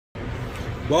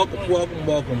Welcome, welcome,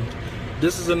 welcome.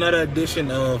 This is another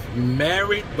edition of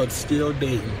Married But Still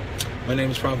Dating. My name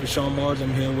is Prophet Shawn Mars.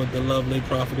 I'm here with the lovely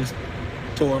prophetess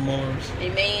Tora Mars.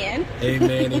 Amen.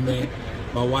 Amen, amen.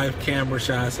 My wife camera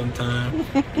shy sometimes,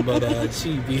 but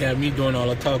she be have me doing all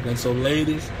the talking. So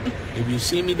ladies, if you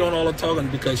see me doing all the talking,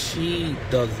 because she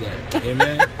does that.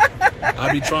 Amen.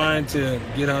 I be trying to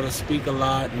get her to speak a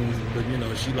lot, but you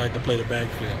know she like to play the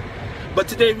backfield. But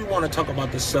today we want to talk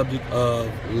about the subject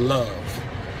of love.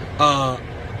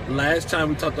 Last time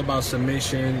we talked about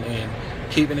submission and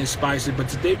keeping it spicy, but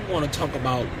today we want to talk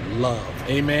about love.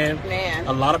 Amen. Man.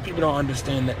 A lot of people don't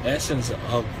understand the essence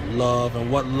of love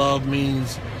and what love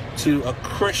means to a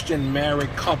Christian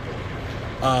married couple.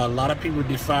 A lot of people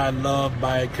define love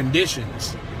by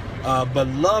conditions, but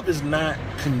love is not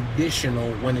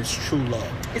conditional when it's true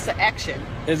love. It's an action.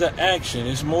 It's an action.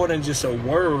 It's more than just a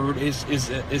word. It's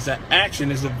an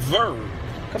action. It's a verb.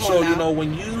 So you know,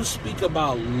 when you speak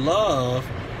about love,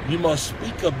 you must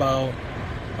speak about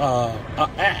an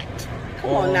act,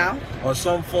 or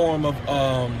some form of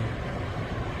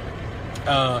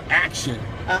action.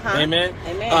 Amen.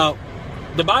 Amen.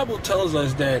 The Bible tells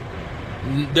us that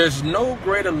there's no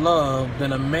greater love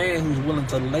than a man who's willing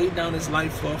to lay down his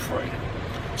life for a friend.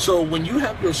 So when you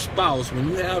have your spouse, when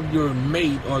you have your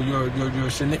mate or your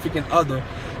significant other,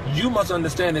 you must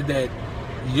understand that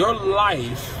your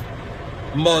life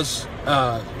must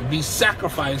be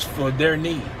sacrificed for their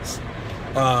needs.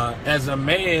 As a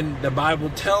man, the Bible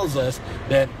tells us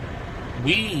that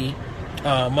we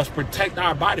must protect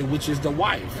our body, which is the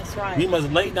wife. That's right. We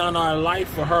must lay down our life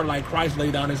for her like Christ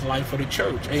laid down his life for the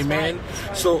church. That's Amen. right.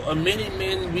 That's right. So many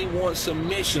men, we want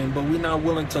submission, but we're not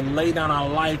willing to lay down our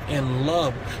life in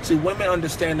love. See, women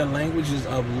understand the languages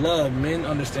of love. Men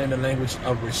understand the language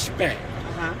of respect.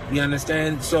 You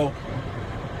understand? So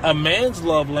a man's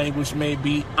love language may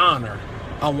be honor.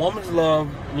 A woman's love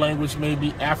language may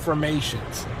be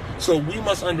affirmations. So we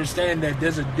must understand that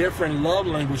there's a different love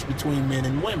language between men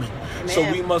and women. Amen.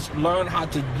 So we must learn how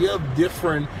to give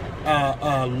different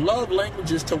love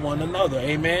languages to one another.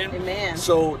 Amen. Amen.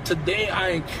 So today I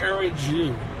encourage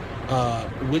you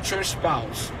with your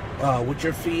spouse, with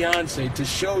your fiance, to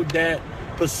show that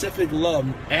specific love.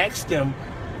 Ask them,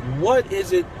 what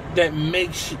is it that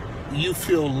makes you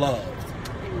feel loved?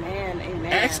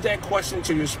 Ask that question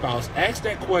to your spouse. Ask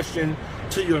that question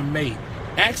to your mate.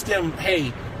 Ask them,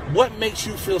 hey, what makes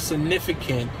you feel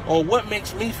significant, or what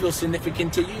makes me feel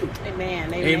significant to you?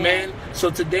 Amen. Amen. Amen.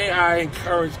 So today I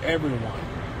encourage everyone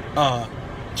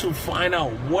to find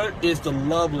out what is the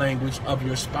love language of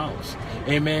your spouse.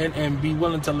 Amen. And be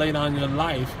willing to lay down your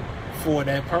life for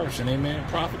that person. Amen.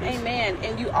 Prophetess. Amen.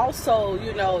 And you also,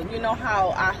 you know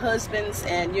how our husbands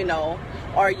and,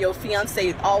 or your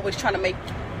fiance always trying to make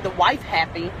the wife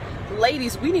happy.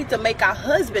 Ladies, we need to make our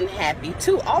husband happy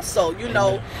too. Also,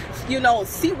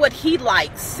 see what he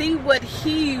likes, see what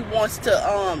he wants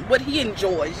to, what he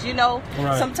enjoys.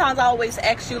 Right. Sometimes I always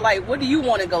ask you, like, what do you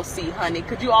want to go see, honey?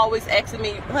 Because you always asking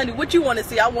me, honey, what you want to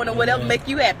see? I want to whatever make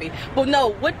you happy. But no,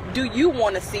 what do you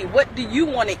want to see? What do you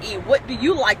want to eat? What do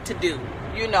you like to do?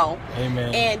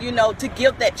 Amen. And to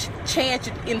give that chance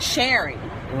in sharing.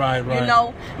 Right.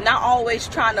 Not always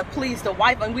trying to please the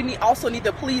wife, and we also need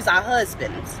to please our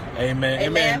husbands.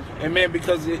 Amen.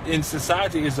 Because in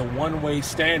society, it's a one-way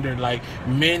standard. Like,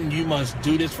 men, you must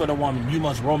do this for the woman. You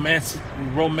must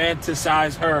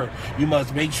romanticize her. You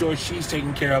must make sure she's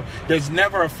taken care of. There's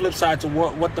never a flip side to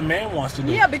what the man wants to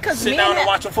do. Yeah, because sit down and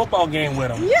watch a football game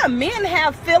with him. Yeah, men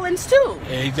have feelings too.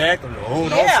 Exactly. Oh,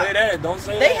 don't say that. Don't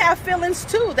say that. They have feelings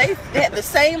too. They're the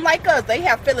same like us. They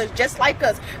have feelings just like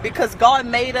us, because God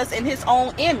made us in his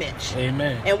own image.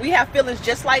 Amen. And we have feelings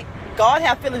just like God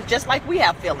have feelings, just like we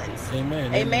have feelings.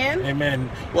 Amen. Amen. Amen.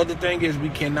 Well, the thing is, we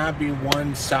cannot be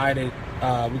one-sided.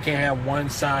 We can't have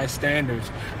one-side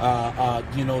standards.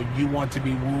 You want to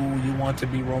be wooed, you want to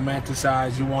be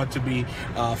romanticized, you want to be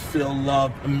feel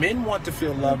loved. Men want to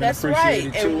feel loved and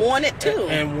appreciated too. And want it too.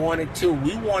 And want it too.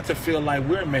 We want to feel like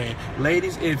we're a man.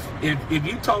 Ladies, if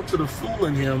you talk to the fool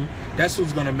in him, that's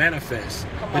who's going to manifest.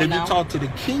 But if you talk to the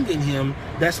king in him,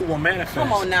 that's who will manifest.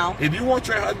 Come on now. If you want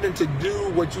your husband to do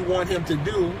what you want him to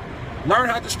do, learn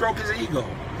how to stroke his ego.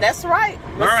 That's right.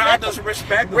 Learn how to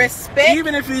respect him. Respect.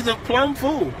 Even if he's a plumb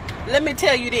fool. Let me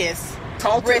tell you this.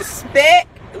 Respect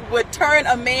would turn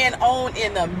a man on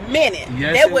in a minute.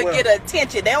 Yes, they would get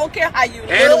attention. They don't care how you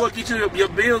look. And it will get you your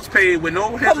bills paid with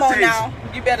no hesitation. Come on now.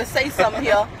 You better say something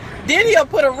here. Then he'll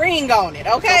put a ring on it,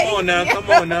 okay? Come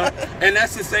on now. And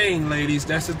that's the thing, ladies.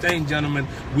 That's the thing, gentlemen.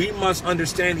 We must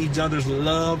understand each other's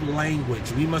love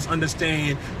language. We must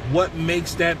understand what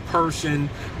makes that person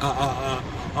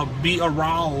be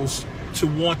aroused to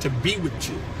want to be with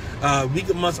you. We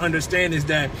must understand is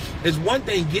that it's one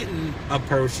thing getting a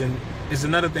person, it's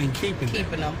another thing keeping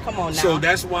them. Come on now. So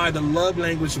that's why the love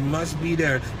language must be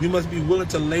there. You must be willing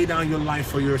to lay down your life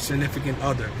for your significant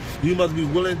other. You must be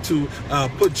willing to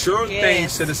put your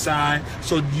things to the side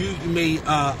so you may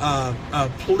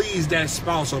please that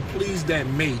spouse or please that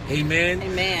mate. Amen.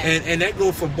 Amen. And that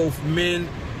goes for both men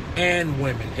and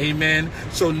women. Amen.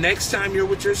 So next time you're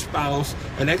with your spouse,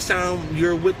 or next time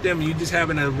you're with them and you're just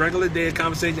having a regular day of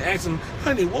conversation, ask them,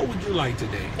 honey, what would you like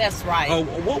today? That's right. Or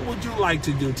what would you like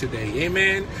to do today?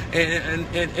 Amen.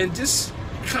 And just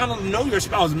kind of know your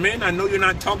spouse. Men, I know you're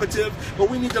not talkative, but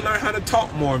we need to learn how to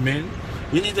talk more, men.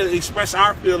 We need to express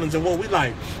our feelings and what we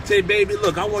like. Say, baby,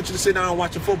 look, I want you to sit down and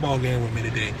watch a football game with me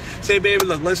today. Say, baby,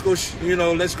 look, let's go,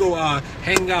 let's go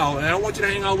hang out. And I want you to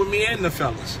hang out with me and the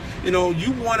fellas. You know,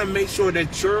 you want to make sure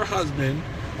that your husband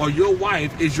or your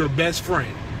wife is your best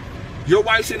friend. Your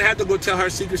wife shouldn't have to go tell her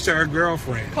secrets to her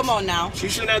girlfriend. Come on now. She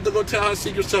shouldn't have to go tell her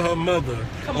secrets to her mother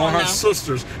or her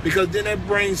sisters, because then that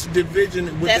brings division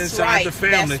within the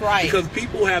family. That's right. Because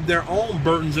people have their own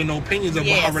burdens and opinions of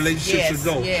how relationships should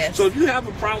go. So if you have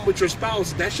a problem with your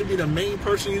spouse, that should be the main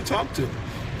person you talk to.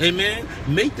 Amen.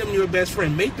 Make them your best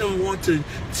friend. Make them want to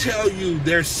tell you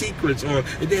their secrets, or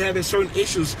if they have certain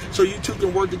issues, so you two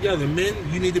can work together. Men,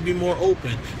 you need to be more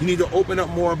open. You need to open up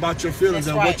more about your feelings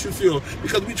and what you feel,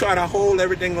 because we try to hold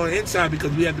everything on the inside because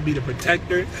we have to be the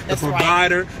protector, the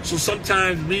provider. So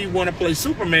sometimes we want to play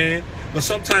Superman, but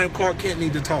sometimes Clark Kent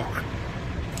need to talk.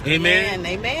 Amen.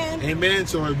 Amen. Amen.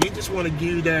 So we just want to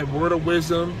give you that word of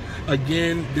wisdom.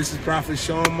 Again, this is Prophet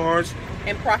Shawn Mars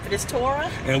and Prophetess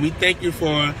Torah, and we thank you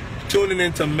for tuning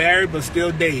into Married but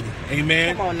Still Dating.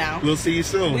 Amen. Come on now. We'll see you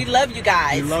soon. We love you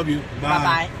guys. We love you.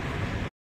 Bye. Bye-bye.